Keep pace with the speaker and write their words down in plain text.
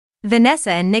Vanessa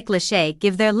and Nick Lachey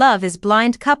give their Love is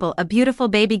Blind couple a beautiful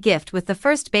baby gift with the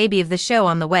first baby of the show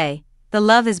on the way. The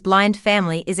Love is Blind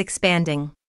family is expanding.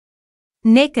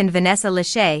 Nick and Vanessa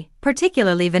Lachey,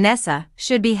 particularly Vanessa,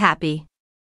 should be happy.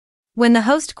 When the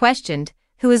host questioned,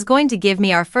 "Who is going to give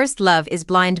me our first Love is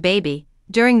Blind baby?"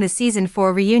 during the season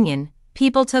 4 reunion,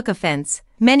 people took offense.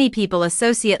 Many people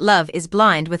associate Love is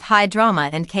Blind with high drama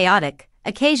and chaotic,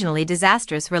 occasionally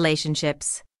disastrous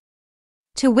relationships.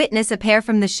 To witness a pair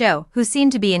from the show who seem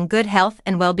to be in good health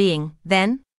and well-being,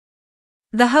 then?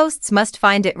 The hosts must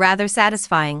find it rather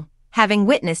satisfying. Having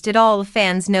witnessed it all,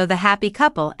 fans know the happy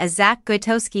couple as Zach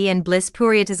Goytowski and Bliss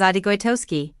Puriatizade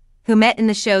Goytowski, who met in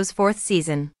the show's 4th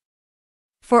season.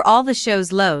 For all the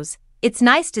show's lows, it's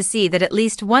nice to see that at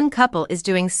least one couple is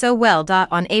doing so well.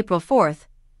 On April 4th,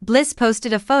 Bliss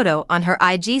posted a photo on her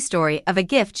IG story of a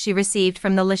gift she received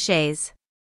from the Lacheys.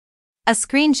 A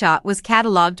screenshot was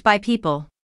cataloged by People.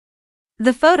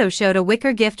 The photo showed a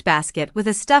wicker gift basket with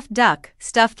a stuffed duck,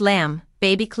 stuffed lamb,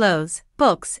 baby clothes,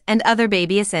 books, and other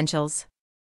baby essentials.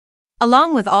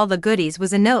 Along with all the goodies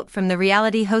was a note from the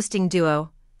reality hosting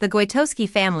duo, the Goytowski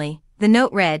family. The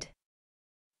note read,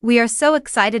 "We are so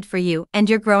excited for you and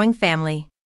your growing family.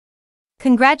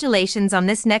 Congratulations on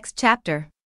this next chapter.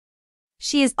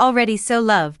 She is already so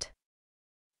loved.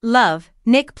 Love,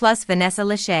 Nick plus Vanessa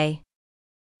Lachey."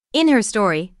 In her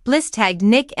story, Bliss tagged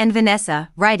Nick and Vanessa,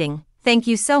 writing, "Thank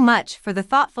you so much for the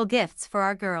thoughtful gifts for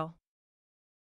our girl.